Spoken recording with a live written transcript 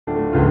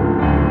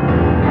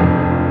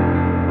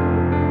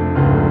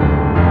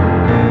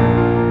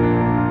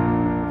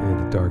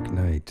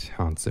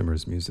Hans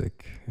Zimmer's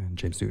music and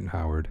James Newton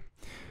Howard.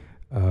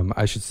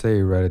 I should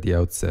say right at the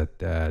outset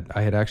that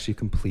I had actually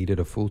completed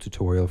a full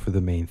tutorial for the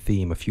main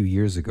theme a few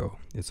years ago.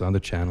 It's on the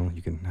channel.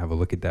 You can have a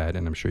look at that,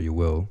 and I'm sure you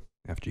will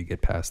after you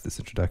get past this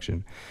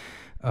introduction.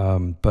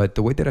 But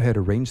the way that I had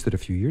arranged it a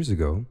few years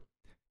ago,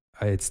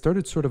 I had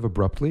started sort of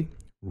abruptly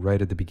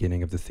right at the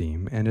beginning of the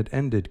theme, and it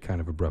ended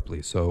kind of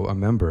abruptly. So a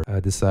member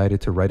decided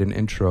to write an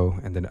intro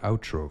and an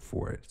outro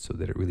for it so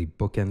that it really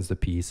bookends the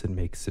piece and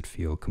makes it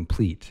feel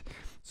complete.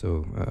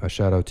 So a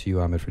shout out to you,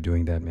 Ahmed, for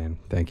doing that, man.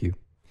 Thank you.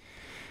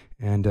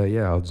 And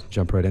yeah, I'll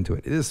jump right into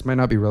it. This might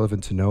not be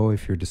relevant to know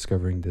if you're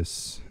discovering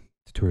this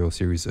tutorial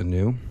series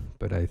anew,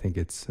 but I think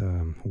it's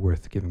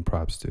worth giving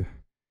props to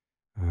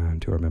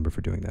our member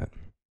for doing that.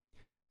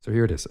 So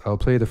here it is. I'll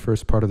play the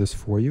first part of this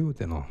for you,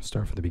 then I'll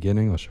start from the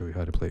beginning. I'll show you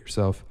how to play it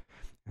yourself,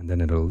 and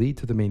then it'll lead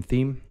to the main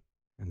theme,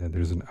 and then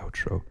there's an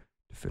outro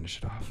to finish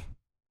it off.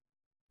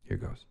 Here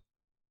goes.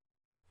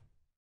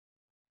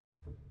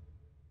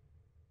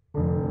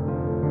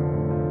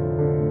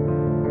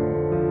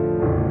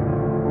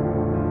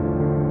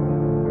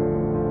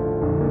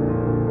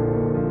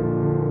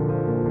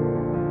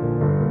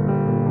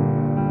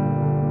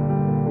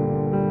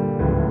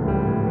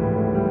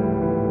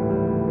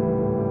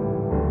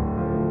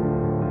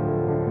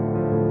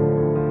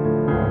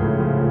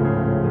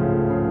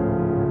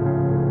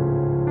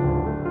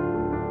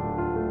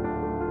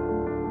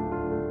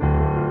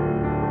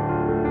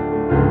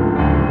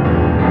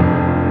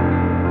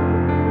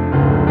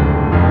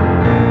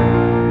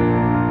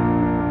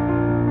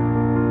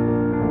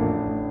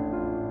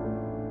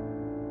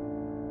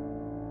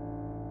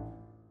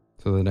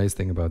 So the nice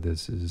thing about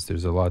this is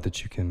there's a lot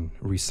that you can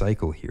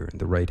recycle here. In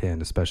the right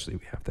hand especially,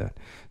 we have that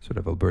sort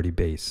of Alberti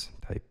bass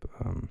type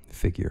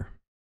figure.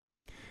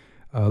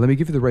 Let me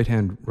give you the right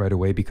hand right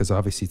away because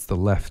obviously it's the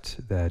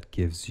left that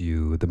gives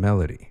you the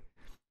melody.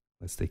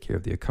 Let's take care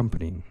of the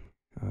accompanying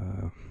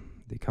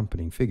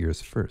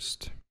figures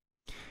first.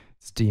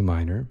 It's D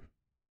minor.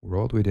 We're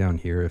all the way down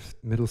here. If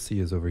middle C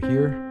is over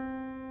here,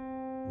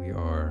 we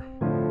are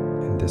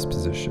in this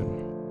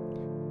position.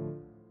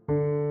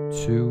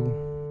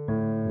 2,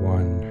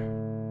 1,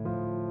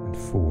 and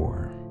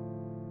 4.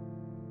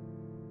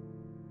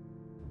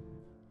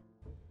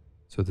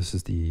 So this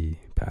is the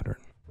pattern.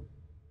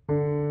 2,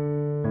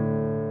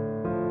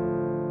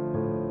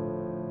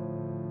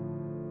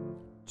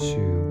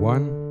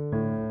 1,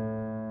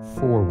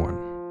 4, 1.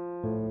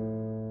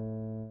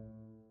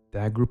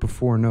 That group of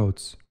 4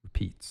 notes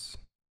repeats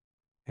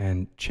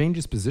and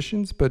changes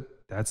positions,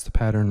 but that's the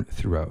pattern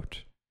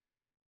throughout.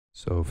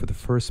 So for the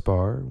first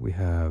bar, we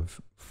have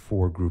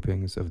 4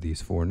 groupings of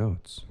these 4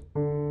 notes.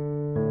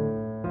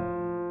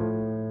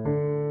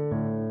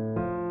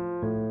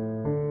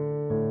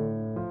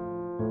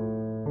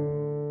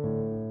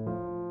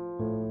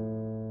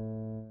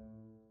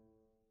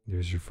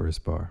 There's your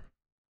first bar.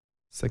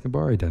 Second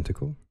bar,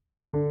 identical.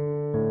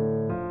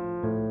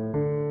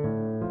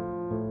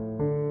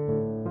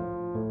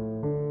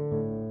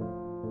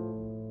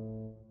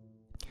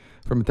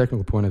 From a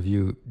technical point of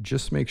view,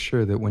 just make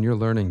sure that when you're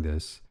learning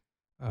this,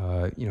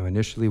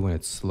 initially when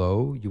it's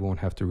slow, you won't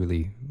have to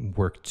really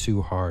work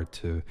too hard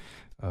to,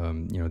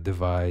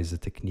 devise a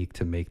technique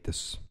to make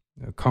this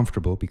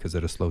comfortable, because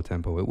at a slow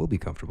tempo, it will be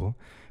comfortable.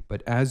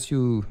 But as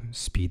you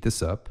speed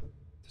this up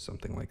to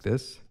something like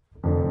this,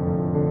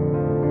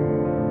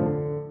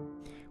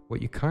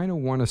 what you kind of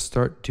want to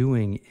start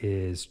doing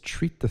is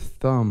treat the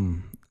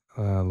thumb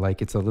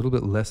like it's a little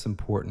bit less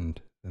important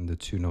than the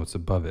 2 notes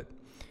above it,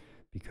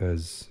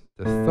 because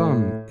the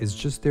thumb is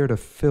just there to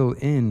fill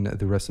in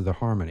the rest of the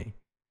harmony.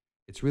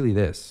 It's really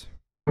this.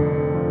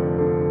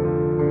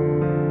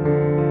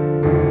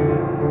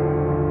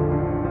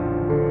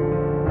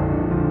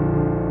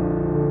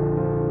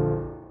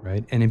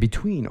 Right? And in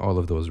between all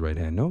of those right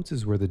hand notes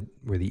is where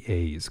the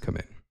A's come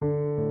in.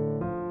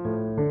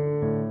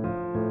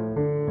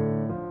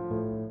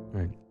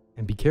 Right?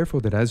 And be careful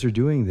that as you're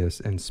doing this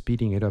and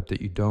speeding it up,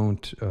 that you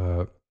don't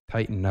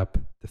tighten up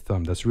the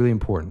thumb. That's really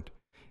important.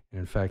 And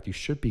in fact, you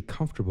should be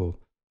comfortable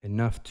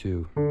enough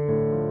to...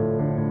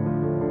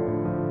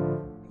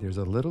 There's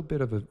a little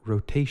bit of a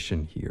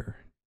rotation here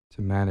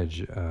to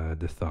manage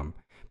the thumb.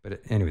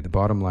 But anyway, the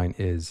bottom line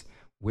is,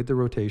 with the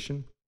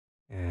rotation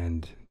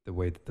and the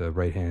way that the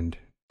right hand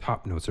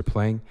top notes are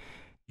playing,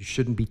 you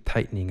shouldn't be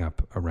tightening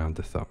up around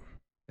the thumb,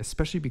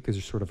 especially because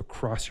you're sort of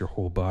across your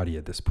whole body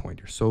at this point.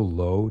 You're so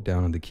low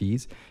down on the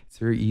keys. It's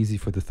very easy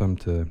for the thumb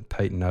to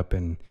tighten up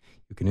and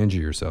you can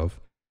injure yourself.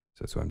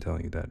 So that's why I'm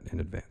telling you that in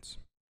advance.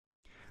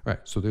 All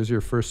right, so there's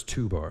your first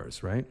 2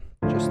 bars, right?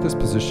 Just this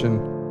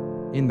position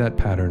in that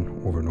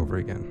pattern over and over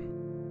again.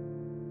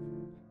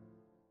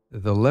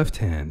 The left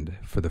hand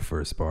for the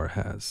first bar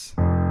has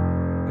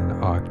an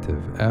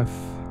octave F,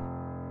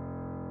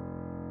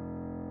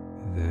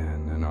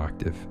 then an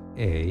octave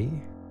A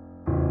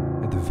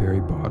at the very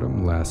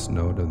bottom, last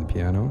note on the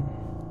piano.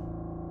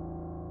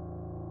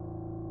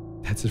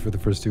 That's it for the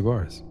first 2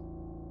 bars.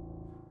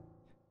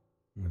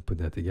 I'm gonna put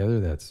that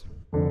together.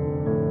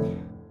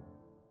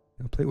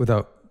 I'll play it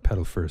without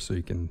pedal first so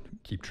you can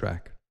keep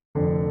track.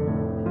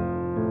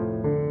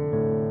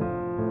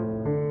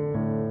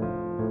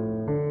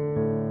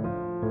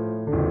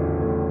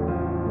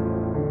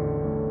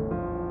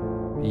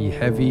 Be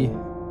heavy,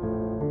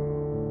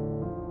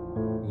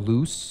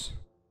 loose,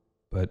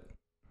 but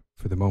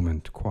for the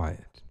moment,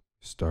 quiet.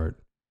 Start,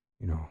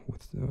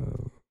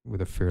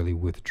 with a fairly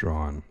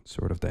withdrawn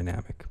sort of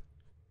dynamic.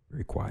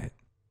 Very quiet.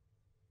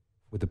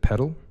 With the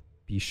pedal,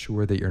 be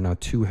sure that you're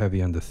not too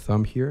heavy on the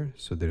thumb here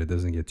so that it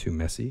doesn't get too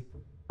messy.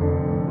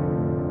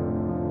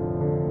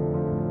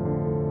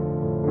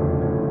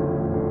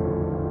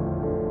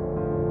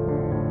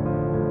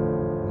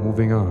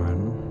 Moving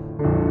on.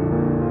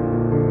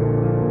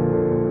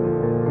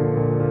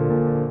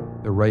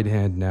 The right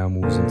hand now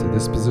moves into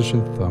this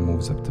position, thumb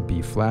moves up to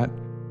B flat,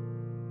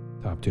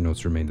 top two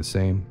notes remain the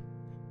same,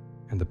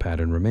 and the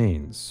pattern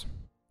remains.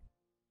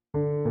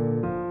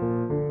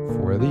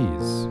 4 of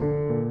these.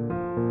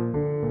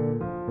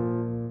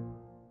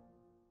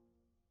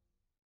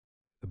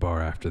 The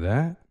bar after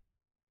that,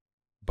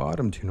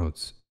 bottom two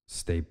notes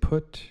stay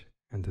put,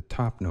 and the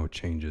top note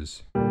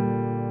changes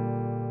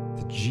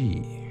to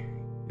G.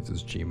 Gives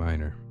us G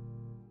minor.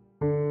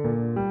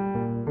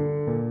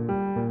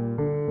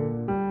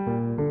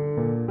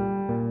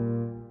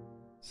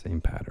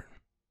 Same pattern.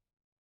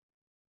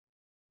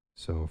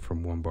 So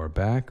from one bar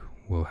back,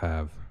 we'll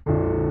have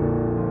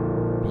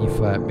B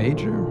flat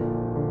major.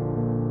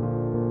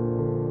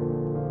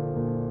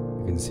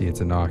 You can see it's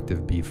an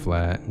octave B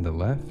flat in the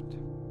left.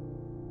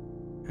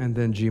 And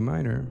then G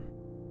minor.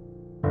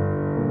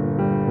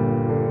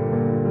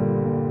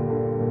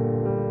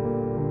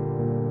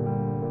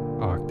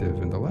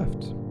 Octave in the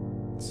left.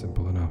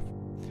 Simple enough.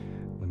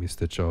 Let me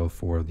stitch all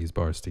 4 of these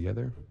bars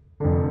together.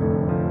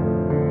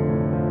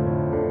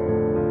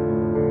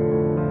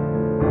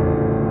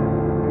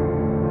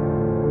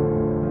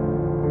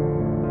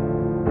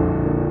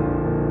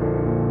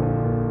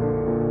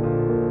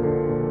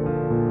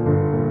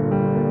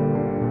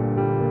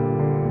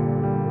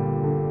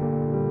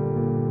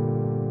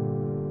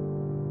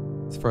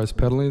 As far as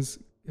pedaling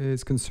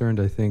is concerned,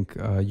 I think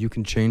you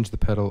can change the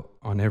pedal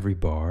on every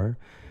bar,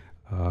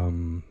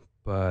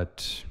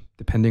 but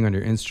depending on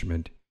your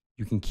instrument,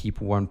 you can keep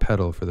one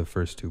pedal for the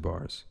first 2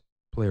 bars.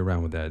 Play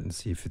around with that and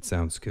see if it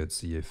sounds good.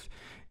 See if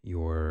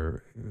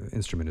your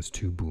instrument is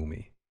too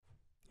boomy,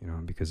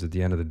 because at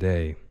the end of the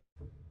day,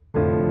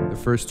 the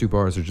first 2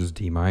 bars are just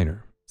D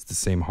minor. It's the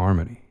same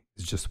harmony.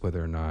 It's just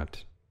whether or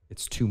not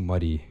it's too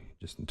muddy,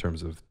 just in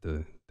terms of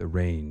the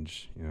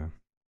range,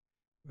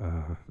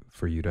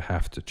 for you to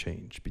have to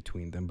change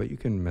between them. But you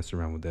can mess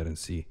around with that and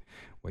see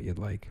what you'd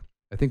like.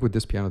 I think with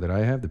this piano that I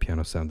have, the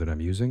piano sound that I'm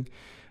using,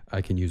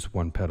 I can use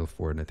one pedal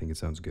for it, and I think it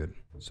sounds good.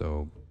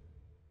 So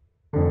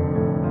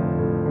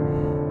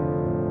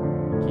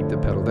keep the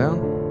pedal down.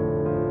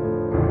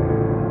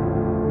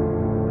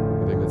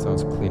 I think that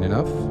sounds clean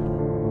enough.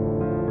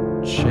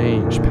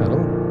 Change pedal.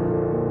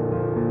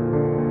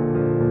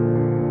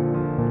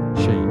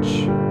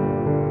 Change.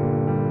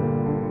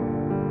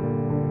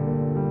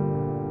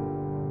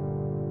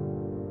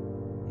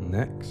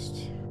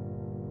 Next.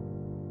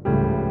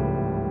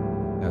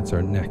 That's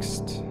our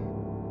next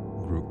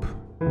group.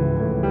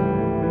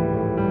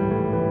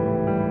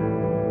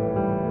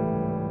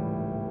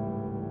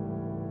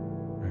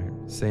 Right.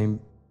 Same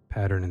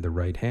pattern in the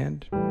right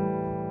hand.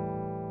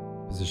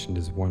 Positioned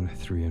as 1,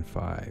 3, and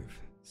 5.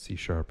 C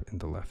sharp in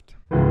the left.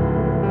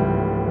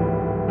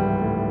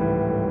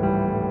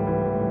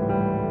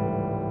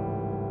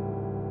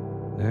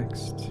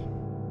 Next,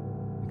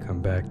 we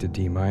come back to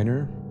D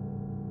minor.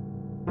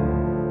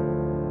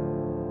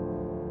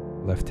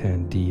 Left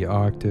hand D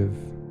octave,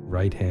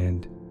 right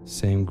hand,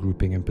 same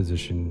grouping and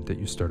position that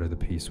you started the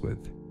piece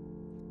with.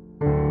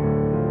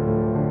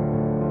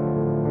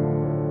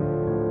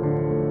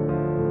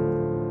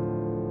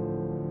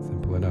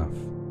 Simple enough.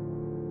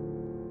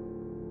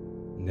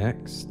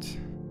 Next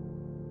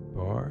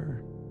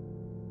bar,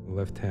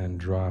 left hand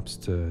drops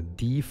to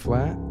D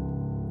flat.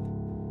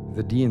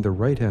 The D in the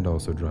right hand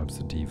also drops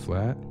to D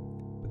flat,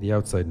 but the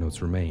outside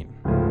notes remain.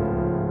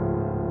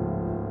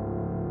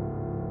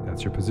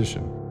 That's your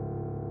position.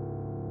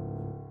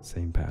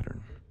 Same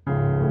pattern.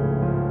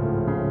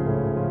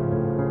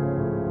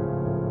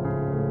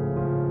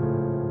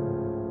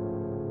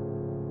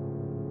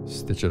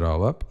 Stitch it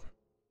all up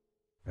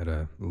at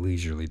a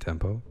leisurely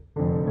tempo.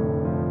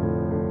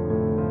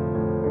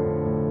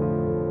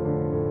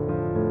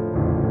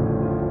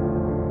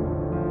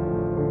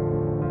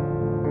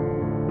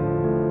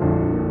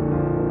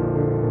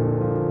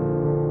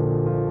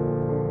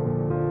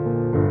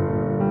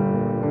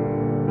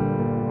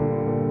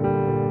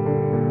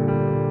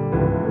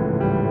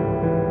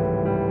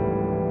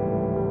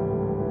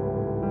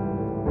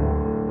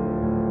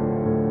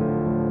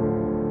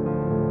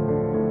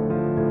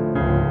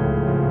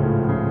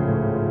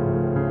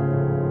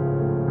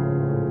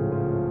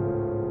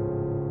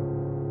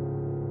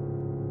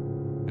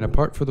 And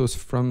apart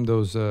from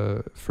those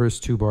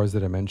first 2 bars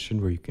that I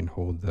mentioned, where you can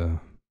hold the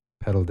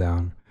pedal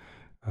down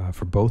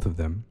for both of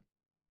them,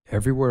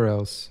 everywhere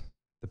else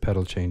the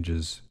pedal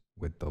changes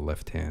with the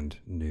left hand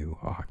new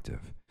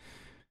octave.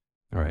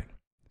 All right,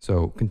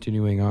 so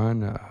continuing on,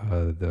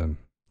 the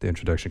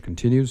introduction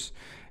continues,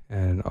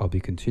 and I'll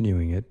be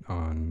continuing it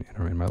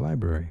in my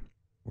library.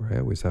 where I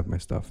always have my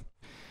stuff.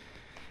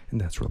 And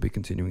that's where I'll be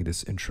continuing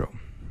this intro.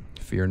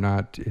 Fear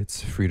not,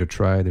 it's free to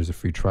try. There's a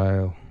free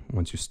trial.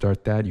 Once you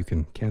start that, you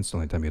can cancel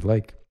anytime you'd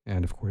like.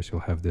 And of course,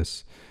 you'll have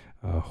this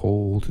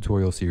whole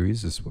tutorial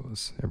series as well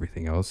as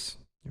everything else.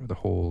 The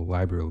whole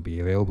library will be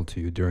available to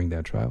you during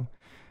that trial.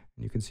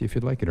 And you can see if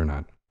you'd like it or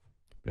not.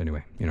 But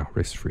anyway,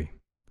 risk free.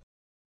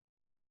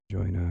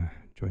 Join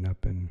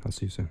up, and I'll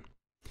see you soon.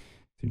 See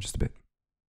you in just a bit.